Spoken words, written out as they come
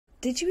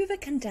Did you ever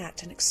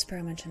conduct an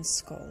experiment in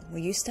school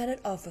where you started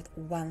off with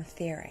one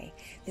theory,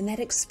 then that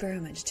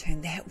experiment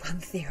turned that one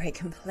theory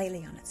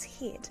completely on its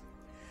head?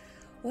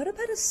 What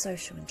about a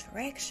social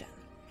interaction?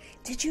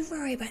 Did you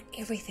worry about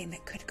everything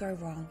that could go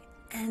wrong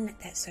in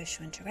that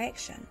social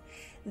interaction?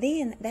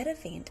 Then that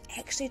event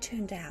actually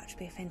turned out to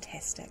be a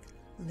fantastic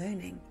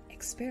learning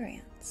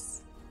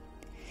experience.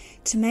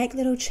 To make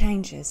little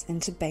changes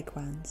into big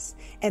ones,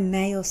 it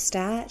may all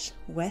start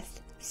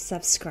with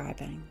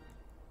subscribing.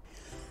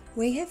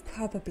 We have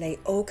probably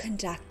all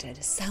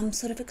conducted some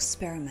sort of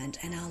experiment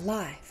in our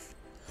life,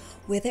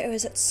 whether it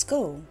was at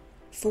school,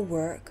 for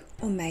work,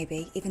 or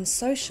maybe even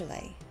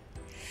socially.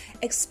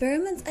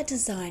 Experiments are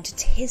designed to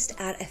test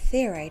out a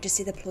theory to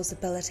see the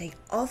plausibility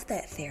of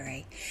that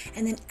theory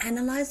and then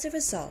analyse the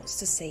results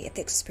to see if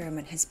the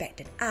experiment has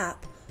backed it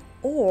up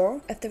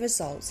or if the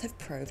results have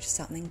proved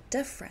something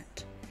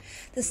different.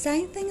 The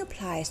same thing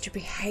applies to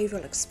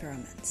behavioural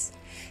experiments.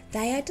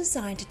 They are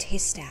designed to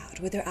test out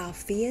whether our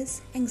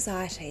fears,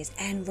 anxieties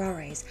and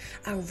worries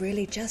are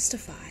really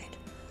justified,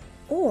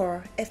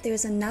 or if there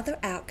is another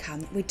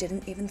outcome that we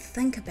didn't even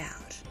think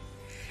about.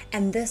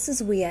 And this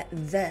is where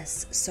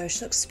this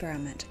social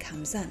experiment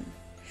comes in.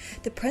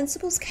 The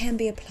principles can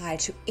be applied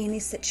to any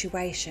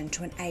situation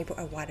to enable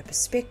a wider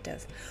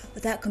perspective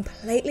without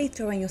completely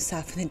throwing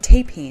yourself in the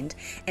deep end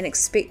and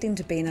expecting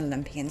to be an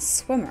Olympian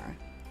swimmer.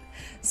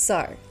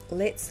 So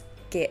let's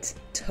get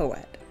to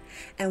it.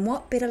 And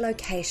what better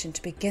location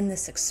to begin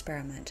this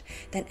experiment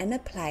than in a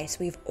place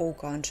we've all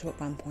gone to at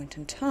one point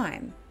in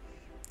time?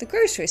 The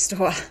grocery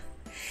store.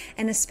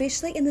 And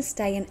especially in this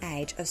day and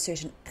age of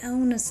certain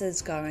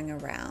illnesses going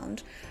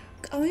around,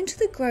 going to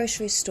the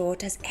grocery store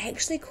does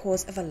actually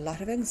cause a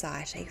lot of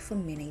anxiety for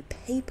many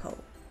people.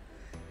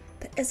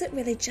 But is it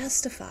really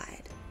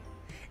justified?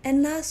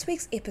 In last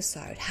week's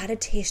episode, How to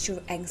Test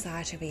Your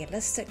Anxiety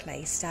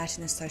Realistically,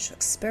 Starting a Social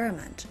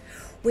Experiment,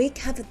 we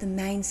covered the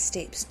main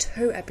steps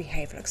to a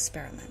behavioural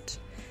experiment.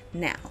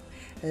 Now,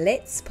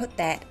 let's put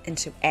that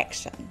into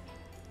action.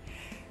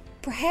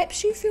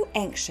 Perhaps you feel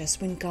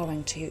anxious when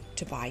going to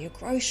buy your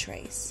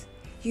groceries.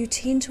 You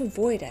tend to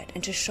avoid it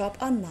and to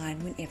shop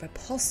online whenever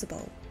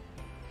possible.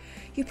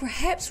 You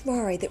perhaps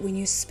worry that when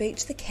you speak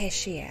to the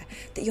cashier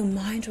that your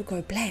mind will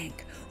go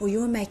blank or you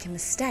will make a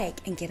mistake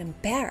and get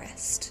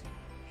embarrassed.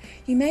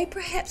 You may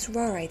perhaps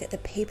worry that the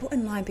people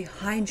in line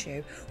behind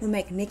you will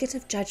make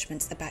negative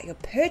judgments about your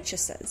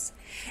purchases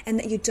and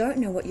that you don't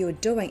know what you are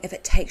doing if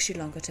it takes you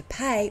longer to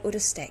pay or to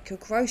stack your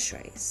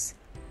groceries.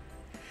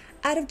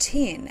 Out of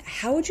 10,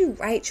 how would you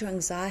rate your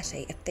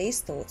anxiety if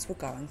these thoughts were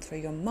going through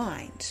your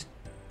mind?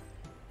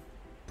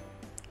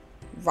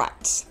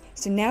 Right,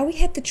 so now we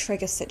have the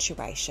trigger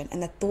situation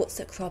and the thoughts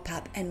that crop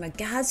up in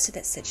regards to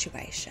that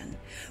situation.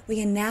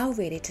 We are now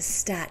ready to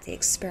start the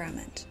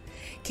experiment.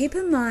 Keep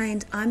in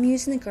mind, I'm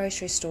using the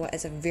grocery store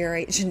as a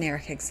very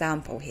generic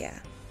example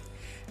here.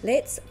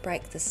 Let's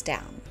break this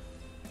down.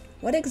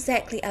 What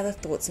exactly are the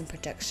thoughts and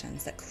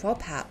predictions that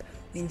crop up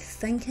when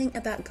thinking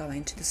about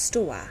going to the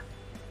store?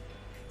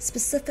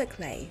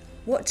 Specifically,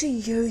 what do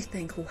you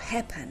think will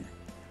happen?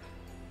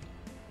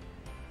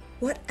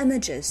 What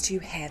images do you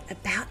have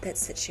about that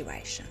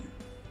situation?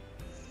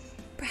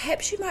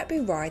 Perhaps you might be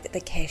worried that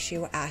the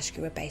cashier will ask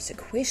you a basic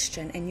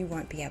question and you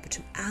won't be able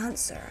to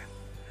answer.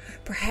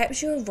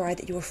 Perhaps you are worried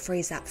that you will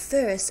freeze up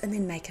first and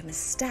then make a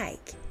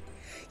mistake.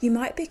 You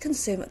might be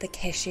concerned what the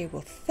cashier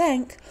will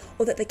think,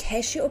 or that the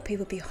cashier or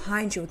people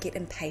behind you will get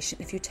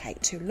impatient if you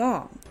take too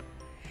long.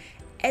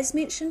 As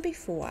mentioned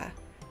before,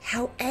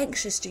 how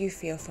anxious do you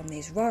feel from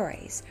these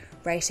worries,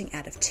 rating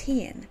out of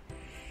 10?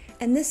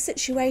 In this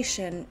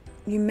situation,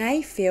 you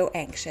may feel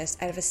anxious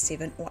out of a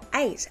 7 or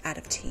 8 out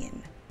of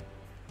 10.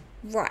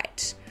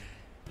 Right.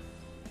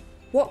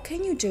 What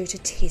can you do to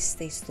test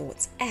these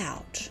thoughts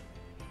out?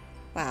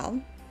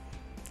 Well,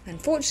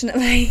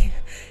 unfortunately,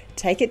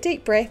 take a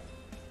deep breath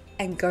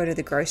and go to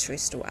the grocery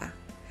store.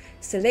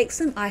 Select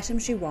some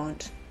items you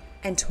want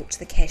and talk to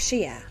the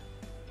cashier.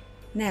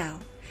 Now,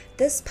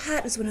 this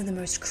part is one of the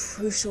most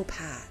crucial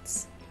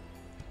parts.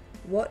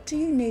 What do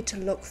you need to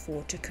look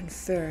for to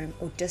confirm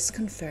or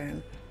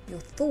disconfirm your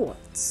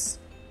thoughts?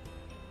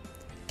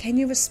 Can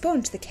you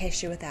respond to the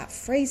cashier without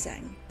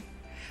freezing?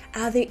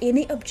 Are there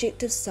any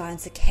objective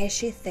signs the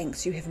cashier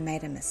thinks you have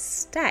made a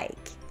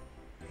mistake?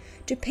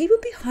 Do people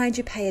behind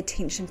you pay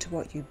attention to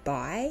what you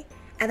buy?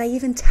 Are they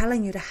even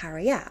telling you to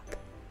hurry up?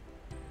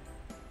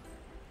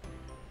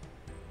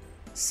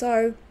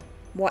 So,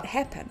 what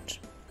happened?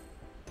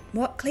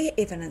 What clear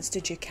evidence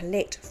did you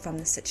collect from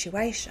the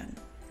situation?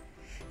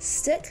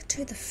 Stick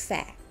to the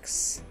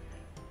facts.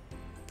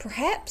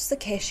 Perhaps the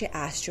cashier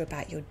asked you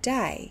about your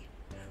day.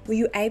 Were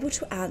you able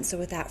to answer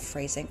without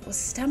freezing or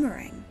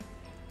stammering?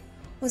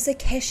 Was the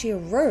cashier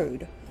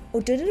rude?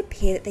 Or did it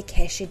appear that the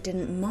cashier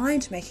didn't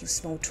mind making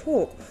small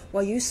talk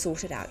while you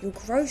sorted out your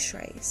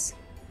groceries?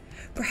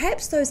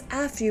 Perhaps those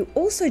after you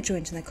also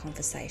joined in the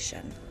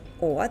conversation,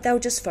 or they were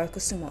just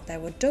focused on what they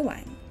were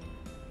doing.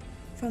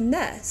 From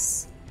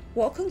this,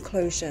 what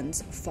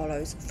conclusions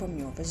follows from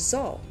your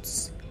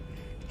results?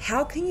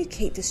 How can you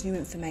keep this new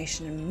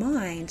information in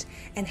mind,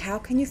 and how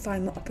can you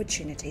find more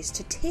opportunities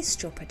to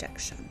test your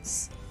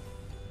predictions?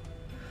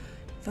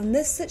 From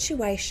this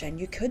situation,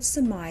 you could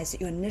surmise that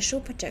your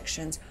initial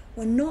predictions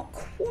were not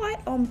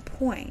quite on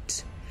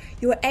point.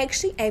 You were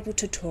actually able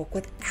to talk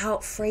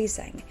without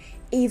freezing,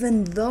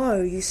 even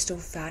though you still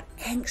felt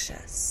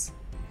anxious.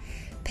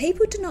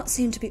 People did not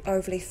seem to be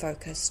overly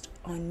focused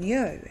on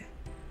you.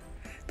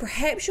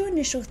 Perhaps your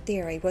initial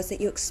theory was that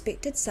you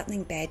expected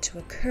something bad to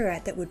occur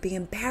that would be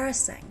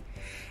embarrassing,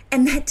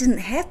 and that didn't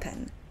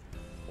happen.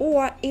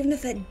 Or even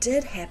if it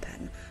did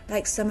happen,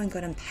 like someone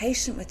got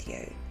impatient with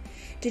you,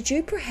 did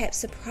you perhaps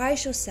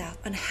surprise yourself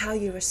on how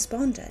you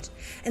responded,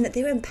 and that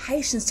their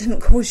impatience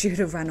didn't cause you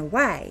to run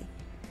away?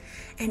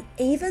 And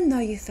even though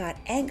you felt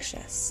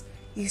anxious,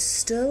 you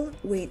still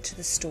went to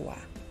the store,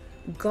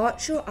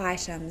 got your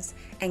items,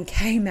 and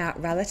came out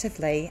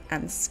relatively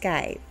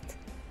unscathed.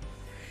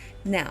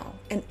 Now,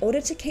 in order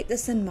to keep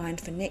this in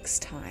mind for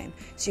next time,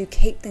 so you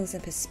keep things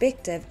in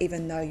perspective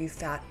even though you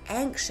felt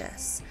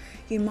anxious,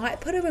 you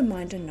might put a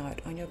reminder note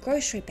on your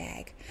grocery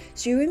bag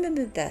so you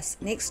remember this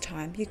next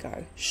time you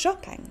go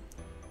shopping.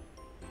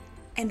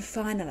 And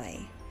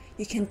finally,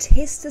 you can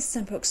test this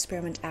simple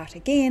experiment out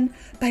again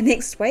by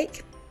next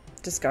week,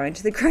 just going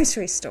to the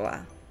grocery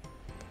store.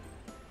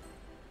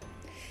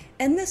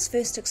 In this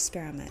first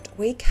experiment,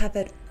 we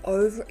covered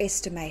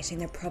overestimating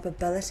the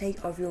probability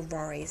of your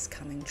worries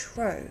coming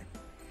true.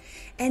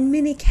 In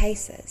many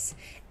cases,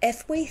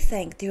 if we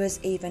think there is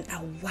even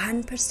a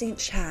 1%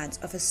 chance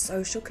of a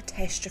social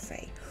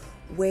catastrophe,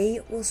 we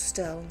will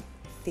still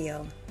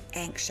feel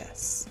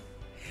anxious.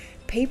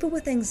 People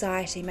with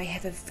anxiety may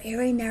have a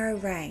very narrow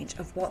range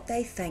of what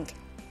they think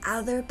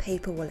other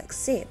people will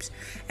accept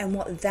and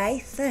what they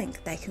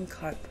think they can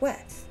cope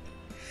with.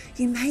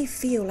 You may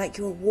feel like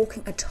you are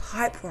walking a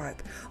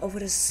tightrope of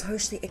what is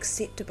socially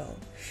acceptable,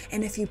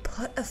 and if you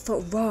put a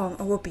foot wrong,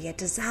 it will be a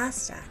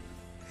disaster.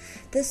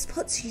 This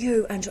puts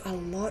you under a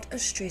lot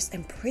of stress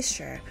and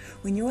pressure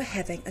when you are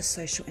having a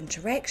social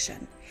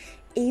interaction,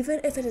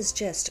 even if it is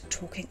just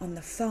talking on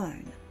the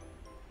phone.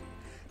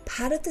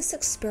 Part of this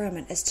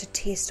experiment is to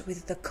test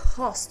whether the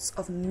costs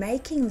of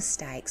making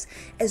mistakes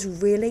is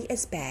really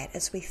as bad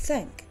as we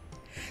think.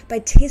 By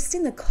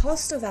testing the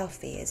cost of our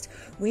fears,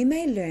 we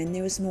may learn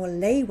there is more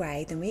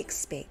leeway than we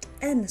expect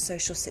in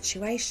social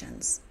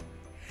situations.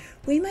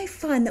 We may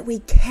find that we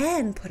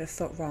can put a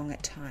foot wrong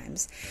at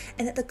times,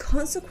 and that the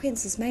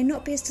consequences may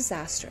not be as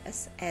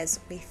disastrous as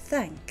we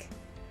think.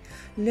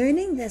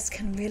 Learning this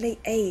can really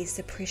ease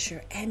the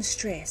pressure and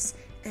stress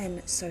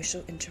in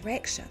social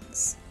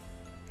interactions.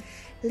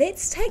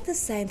 Let's take the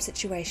same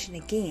situation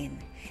again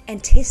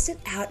and test it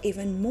out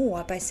even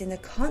more by seeing the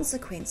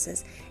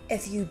consequences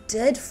if you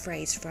did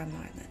freeze for a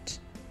moment.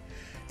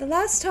 The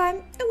last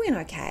time it went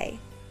okay,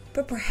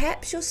 but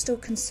perhaps you're still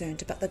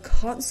concerned about the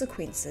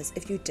consequences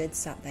if you did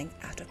something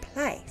out of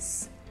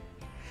place.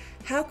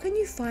 How can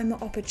you find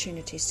more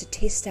opportunities to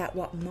test out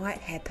what might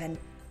happen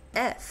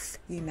if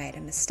you made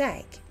a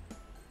mistake?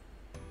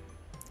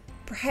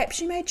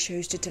 Perhaps you may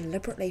choose to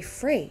deliberately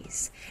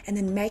freeze and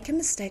then make a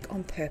mistake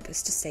on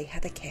purpose to see how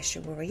the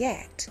cashier will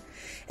react.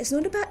 It's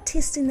not about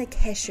testing the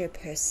cashier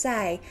per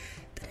se,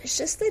 but it's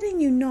just letting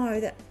you know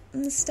that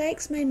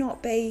mistakes may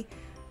not be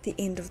the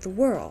end of the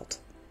world.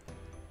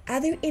 Are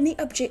there any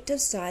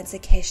objective signs the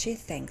cashier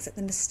thinks that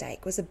the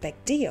mistake was a big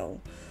deal,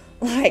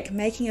 like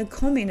making a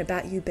comment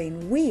about you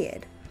being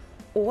weird?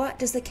 Or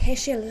does the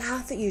cashier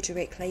laugh at you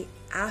directly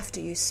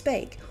after you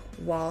speak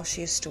while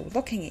she is still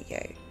looking at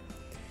you?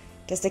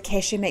 Does the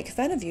cashier make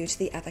fun of you to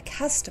the other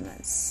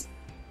customers?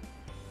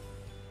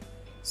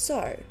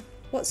 So,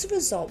 what's the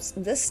results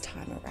this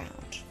time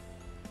around?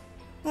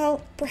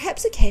 Well,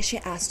 perhaps the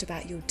cashier asked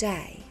about your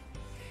day.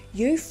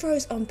 You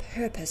froze on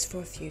purpose for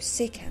a few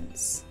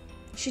seconds.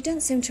 She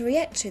didn't seem to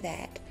react to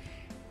that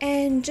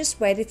and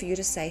just waited for you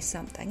to say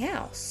something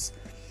else.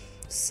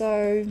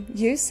 So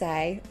you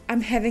say,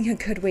 "I'm having a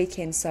good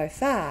weekend so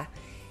far,"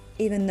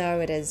 even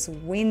though it is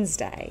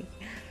Wednesday.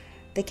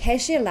 The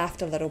cashier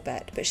laughed a little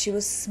bit, but she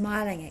was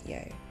smiling at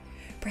you.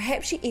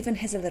 Perhaps she even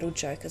has a little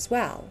joke as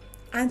well.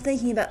 "I'm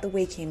thinking about the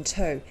weekend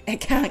too.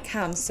 It can't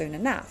come soon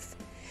enough."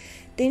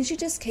 Then she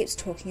just keeps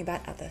talking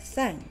about other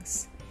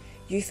things.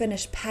 You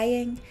finish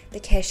paying, the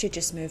cashier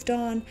just moved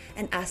on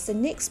and asked the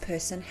next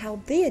person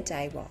how their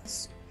day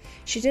was.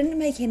 She didn't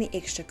make any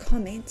extra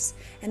comments,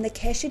 and the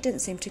cashier didn't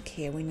seem to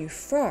care when you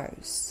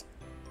froze.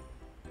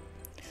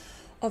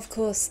 Of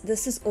course,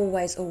 this is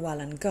always all well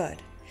and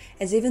good,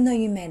 as even though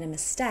you made a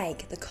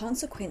mistake, the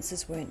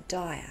consequences weren't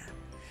dire.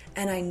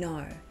 And I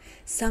know,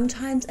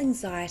 sometimes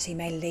anxiety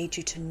may lead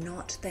you to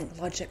not think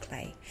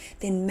logically,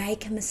 then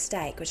make a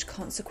mistake which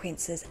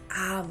consequences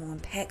are more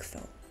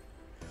impactful.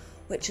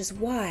 Which is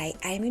why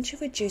aiming to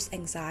reduce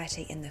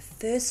anxiety in the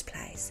first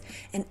place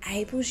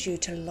enables you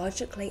to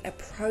logically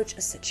approach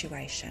a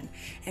situation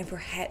and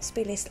perhaps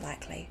be less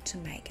likely to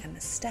make a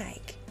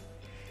mistake.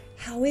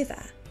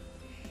 However,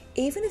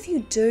 even if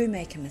you do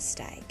make a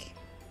mistake,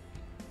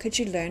 could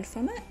you learn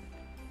from it?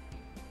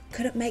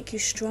 Could it make you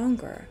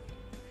stronger,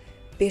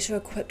 better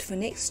equipped for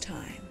next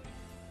time?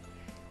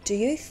 Do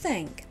you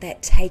think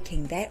that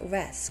taking that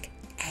risk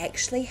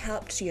actually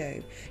helped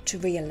you to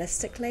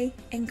realistically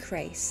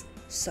increase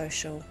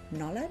social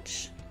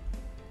knowledge?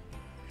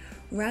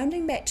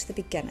 Rounding back to the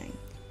beginning,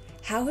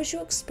 how has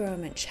your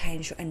experiment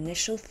changed your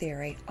initial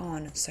theory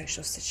on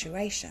social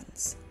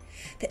situations?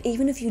 That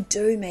even if you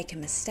do make a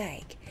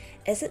mistake,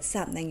 is it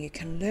something you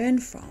can learn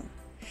from?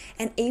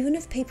 And even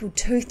if people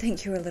do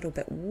think you're a little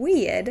bit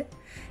weird,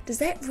 does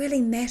that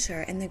really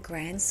matter in the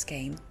grand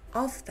scheme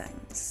of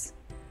things?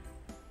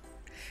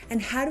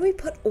 And how do we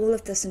put all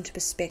of this into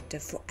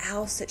perspective for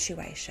our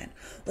situation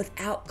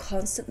without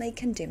constantly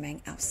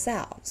condemning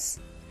ourselves?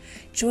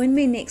 Join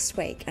me next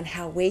week on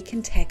how we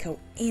can tackle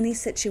any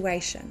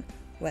situation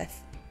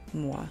with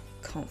more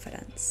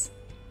confidence.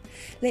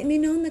 Let me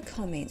know in the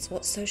comments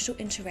what social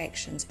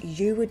interactions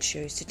you would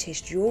choose to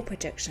test your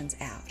predictions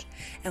out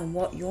and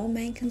what your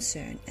main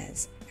concern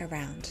is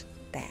around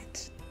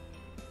that.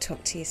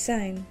 Talk to you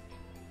soon.